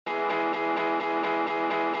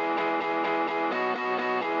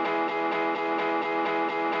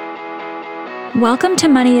Welcome to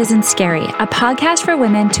Money Isn't Scary, a podcast for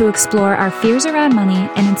women to explore our fears around money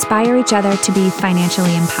and inspire each other to be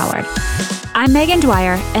financially empowered. I'm Megan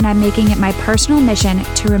Dwyer, and I'm making it my personal mission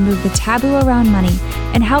to remove the taboo around money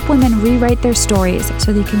and help women rewrite their stories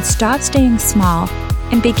so they can stop staying small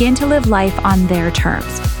and begin to live life on their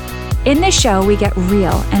terms. In this show, we get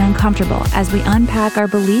real and uncomfortable as we unpack our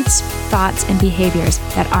beliefs, thoughts, and behaviors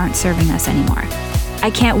that aren't serving us anymore. I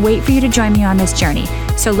can't wait for you to join me on this journey,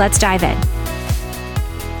 so let's dive in.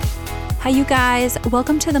 Hi, you guys.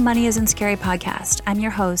 Welcome to the Money Isn't Scary podcast. I'm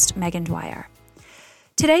your host, Megan Dwyer.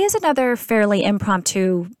 Today is another fairly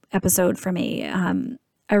impromptu episode for me.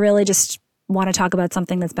 I really just want to talk about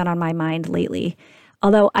something that's been on my mind lately.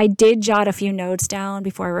 Although I did jot a few notes down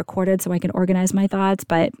before I recorded so I can organize my thoughts,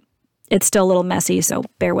 but it's still a little messy, so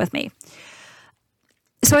bear with me.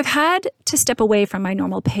 So I've had to step away from my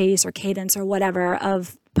normal pace or cadence or whatever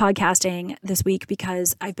of podcasting this week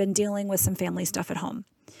because I've been dealing with some family stuff at home.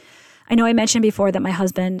 I know I mentioned before that my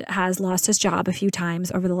husband has lost his job a few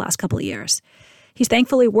times over the last couple of years. He's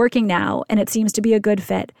thankfully working now, and it seems to be a good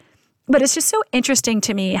fit. But it's just so interesting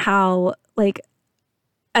to me how,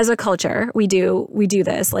 as a culture, we do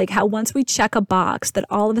this. How once we check a box, that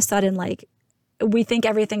all of a sudden, we think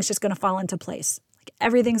everything's just going to fall into place.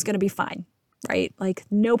 Everything's going to be fine, right?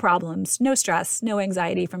 No problems, no stress, no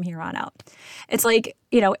anxiety from here on out. It's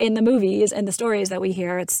in the movies and the stories that we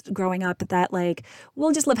hear, it's growing up that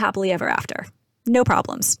we'll just live happily ever after. No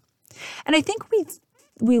problems. And I think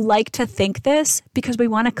we like to think this because we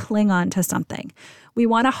want to cling on to something. We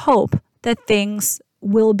want to hope that things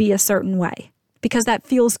will be a certain way because that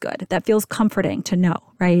feels good. That feels comforting to know,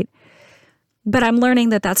 right? But I'm learning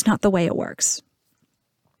that that's not the way it works.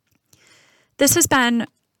 This has been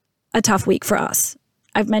a tough week for us.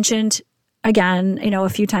 I've mentioned again, a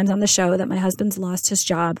few times on the show that my husband's lost his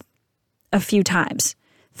job a few times,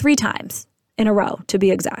 3 times in a row to be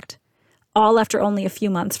exact, all after only a few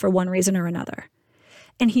months for one reason or another.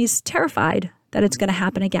 And he's terrified that it's going to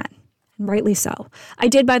happen again, and rightly so. I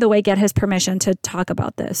did, by the way, get his permission to talk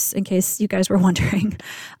about this in case you guys were wondering.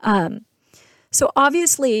 So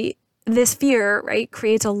obviously this fear, right,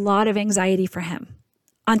 creates a lot of anxiety for him.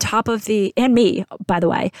 On top of and me, by the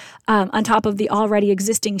way, on top of the already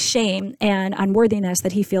existing shame and unworthiness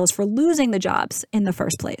that he feels for losing the jobs in the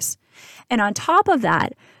first place. And on top of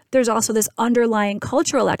that, there's also this underlying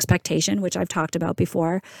cultural expectation, which I've talked about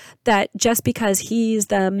before, that just because he's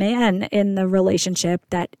the man in the relationship,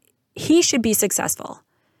 that he should be successful.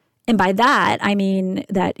 And by that, I mean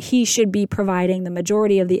that he should be providing the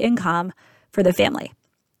majority of the income for the family.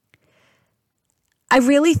 I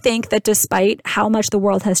really think that despite how much the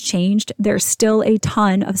world has changed, there's still a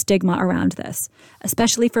ton of stigma around this,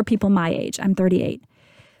 especially for people my age. I'm 38.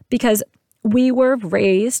 Because we were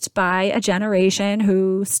raised by a generation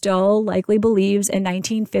who still likely believes in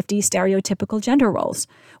 1950 stereotypical gender roles,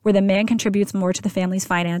 where the man contributes more to the family's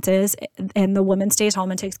finances and the woman stays home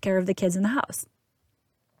and takes care of the kids in the house.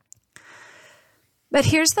 But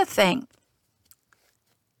here's the thing.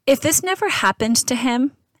 If this never happened to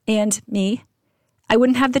him and me, I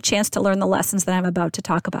wouldn't have the chance to learn the lessons that I'm about to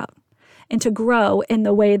talk about and to grow in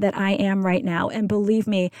the way that I am right now. And believe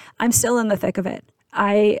me, I'm still in the thick of it.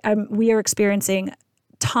 We are experiencing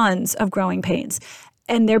tons of growing pains,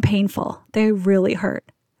 and they're painful. They really hurt.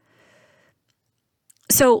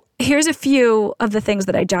 So here's a few of the things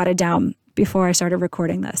that I jotted down before I started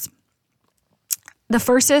recording this. The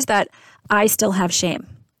first is that I still have shame.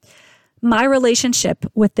 My relationship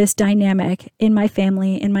with this dynamic in my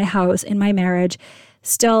family, in my house, in my marriage,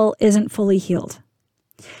 still isn't fully healed.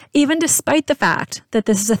 Even despite the fact that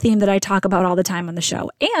this is a theme that I talk about all the time on the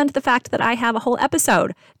show, and the fact that I have a whole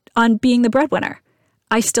episode on being the breadwinner,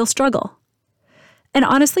 I still struggle. And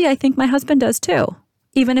honestly, I think my husband does too,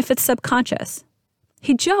 even if it's subconscious.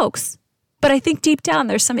 He jokes, but I think deep down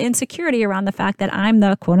there's some insecurity around the fact that I'm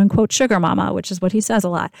the quote-unquote sugar mama, which is what he says a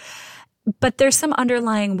lot. But there's some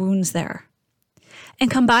underlying wounds there.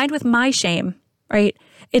 And combined with my shame, right,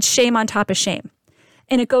 it's shame on top of shame.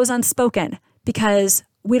 And it goes unspoken because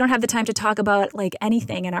we don't have the time to talk about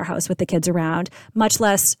anything in our house with the kids around, much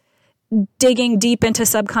less digging deep into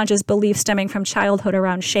subconscious beliefs stemming from childhood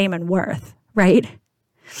around shame and worth, right?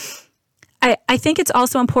 I think it's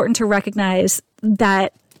also important to recognize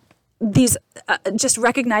that just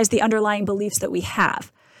recognize the underlying beliefs that we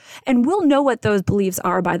have. And we'll know what those beliefs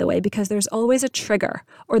are, by the way, because there's always a trigger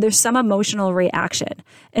or there's some emotional reaction.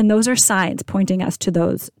 And those are signs pointing us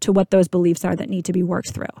to what those beliefs are that need to be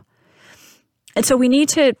worked through. And so we need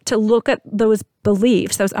to look at those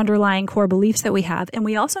beliefs, those underlying core beliefs that we have. And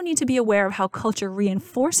we also need to be aware of how culture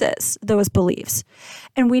reinforces those beliefs.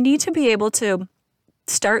 And we need to be able to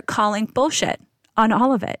start calling bullshit on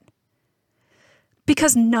all of it.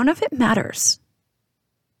 Because none of it matters.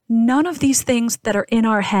 None of these things that are in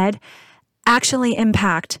our head actually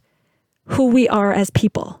impact who we are as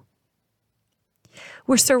people.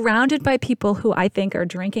 We're surrounded by people who I think are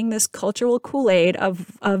drinking this cultural Kool-Aid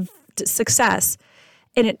of success,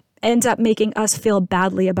 and it ends up making us feel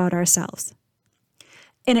badly about ourselves.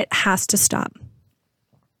 And it has to stop.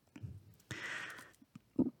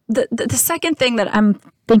 The second thing that I'm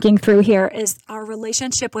thinking through here is our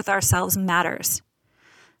relationship with ourselves matters.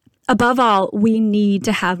 Above all, we need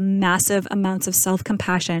to have massive amounts of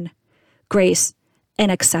self-compassion, grace,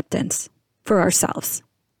 and acceptance for ourselves.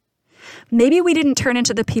 Maybe we didn't turn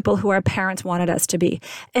into the people who our parents wanted us to be,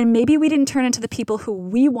 and maybe we didn't turn into the people who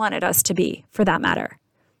we wanted us to be, for that matter.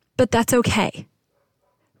 But that's okay.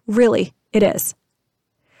 Really, it is.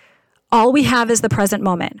 All we have is the present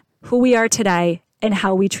moment, who we are today, and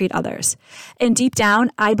how we treat others. And deep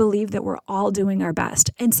down, I believe that we're all doing our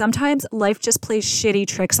best. And sometimes life just plays shitty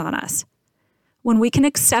tricks on us. When we can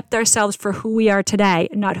accept ourselves for who we are today,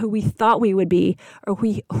 not who we thought we would be or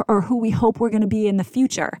who we hope we're going to be in the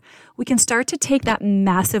future, we can start to take that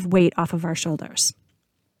massive weight off of our shoulders.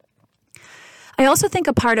 I also think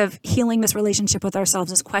a part of healing this relationship with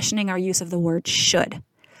ourselves is questioning our use of the word should.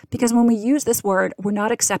 Because when we use this word, we're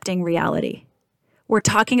not accepting reality. We're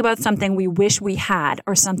talking about something we wish we had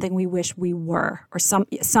or something we wish we were or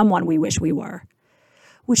someone we wish we were,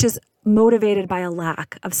 which is motivated by a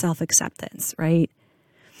lack of self-acceptance, right?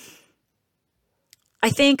 I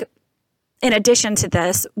think in addition to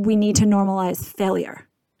this, we need to normalize failure.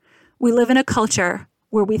 We live in a culture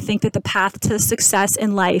where we think that the path to success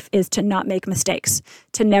in life is to not make mistakes,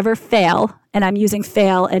 to never fail. And I'm using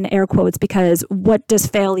fail in air quotes because what does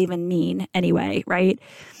fail even mean anyway, right?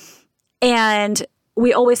 And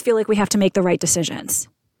we always feel like we have to make the right decisions.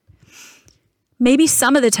 Maybe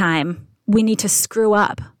some of the time we need to screw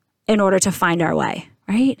up in order to find our way,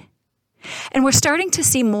 right? And we're starting to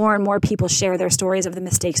see more and more people share their stories of the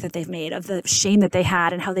mistakes that they've made, of the shame that they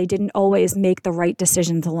had, and how they didn't always make the right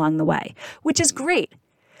decisions along the way, which is great.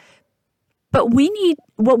 But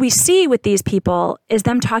what we see with these people is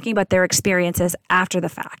them talking about their experiences after the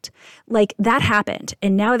fact. Like that happened,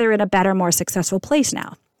 and now they're in a better, more successful place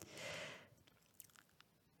now.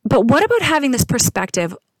 But what about having this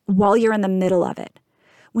perspective while you're in the middle of it?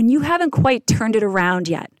 When you haven't quite turned it around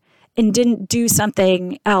yet and didn't do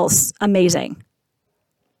something else amazing.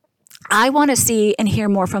 I want to see and hear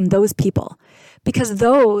more from those people because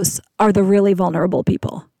those are the really vulnerable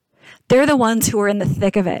people. They're the ones who are in the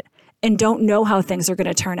thick of it and don't know how things are going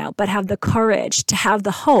to turn out, but have the courage to have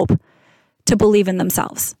the hope to believe in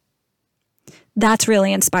themselves. That's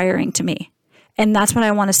really inspiring to me. And that's what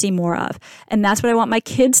I want to see more of. And that's what I want my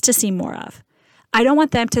kids to see more of. I don't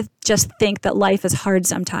want them to just think that life is hard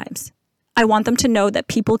sometimes. I want them to know that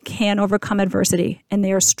people can overcome adversity and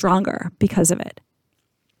they are stronger because of it.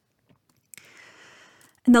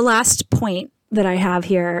 And the last point that I have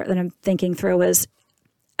here that I'm thinking through is,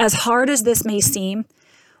 as hard as this may seem,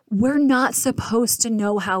 we're not supposed to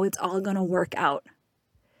know how it's all going to work out.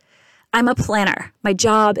 I'm a planner. My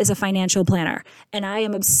job is a financial planner, and I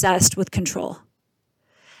am obsessed with control.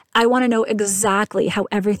 I want to know exactly how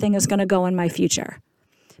everything is going to go in my future,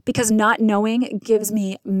 because not knowing gives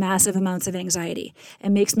me massive amounts of anxiety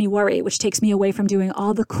and makes me worry, which takes me away from doing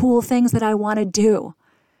all the cool things that I want to do.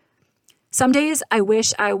 Some days I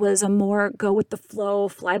wish I was a more go with the flow,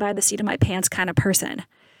 fly by the seat of my pants kind of person.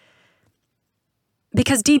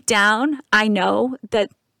 Because deep down, I know that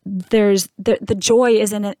there's the joy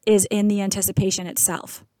is in the anticipation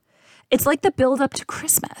itself. It's like the build up to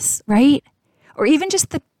Christmas, right? Or even just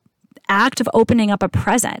the act of opening up a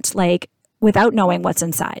present, like without knowing what's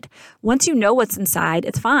inside. Once you know what's inside,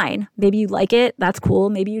 it's fine. Maybe you like it, that's cool.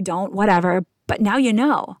 Maybe you don't, whatever. But now you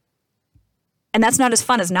know. And that's not as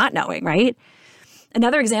fun as not knowing, right?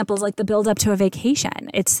 Another example is like the build up to a vacation.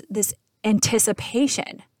 It's this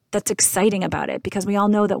anticipation that's exciting about it, because we all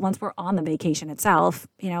know that once we're on the vacation itself,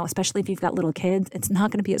 especially if you've got little kids, it's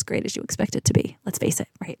not going to be as great as you expect it to be. Let's face it,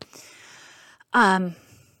 right?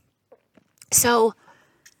 So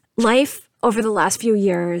life over the last few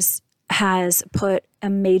years has put a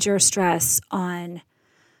major stress on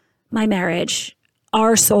my marriage,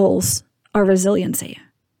 our souls, our resiliency.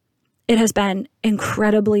 It has been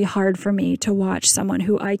incredibly hard for me to watch someone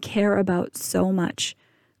who I care about so much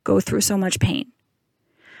go through so much pain.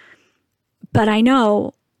 But I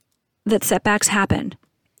know that setbacks happen,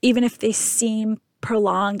 even if they seem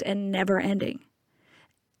prolonged and never ending.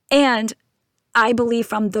 And I believe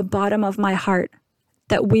from the bottom of my heart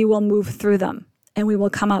that we will move through them and we will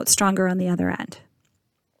come out stronger on the other end.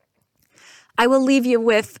 I will leave you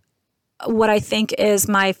with what I think is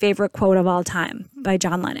my favorite quote of all time by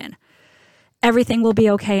John Lennon. Everything will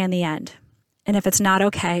be okay in the end. And if it's not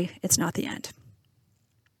okay, it's not the end.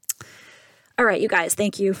 All right, you guys,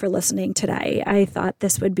 thank you for listening today. I thought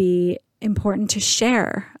this would be important to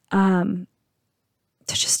share, to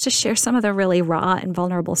share some of the really raw and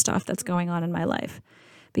vulnerable stuff that's going on in my life.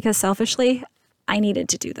 Because selfishly, I needed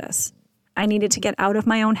to do this. I needed to get out of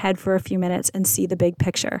my own head for a few minutes and see the big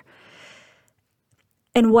picture.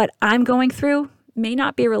 And what I'm going through may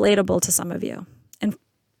not be relatable to some of you. And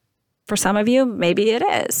for some of you, maybe it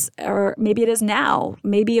is, or maybe it is now.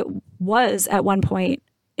 Maybe it was at one point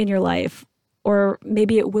in your life, or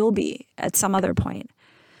maybe it will be at some other point.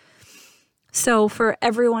 So for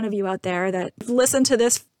every one of you out there that listened to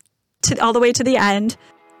this all the way to the end,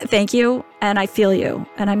 thank you. And I feel you,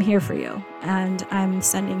 and I'm here for you. And I'm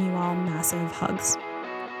sending you all massive hugs.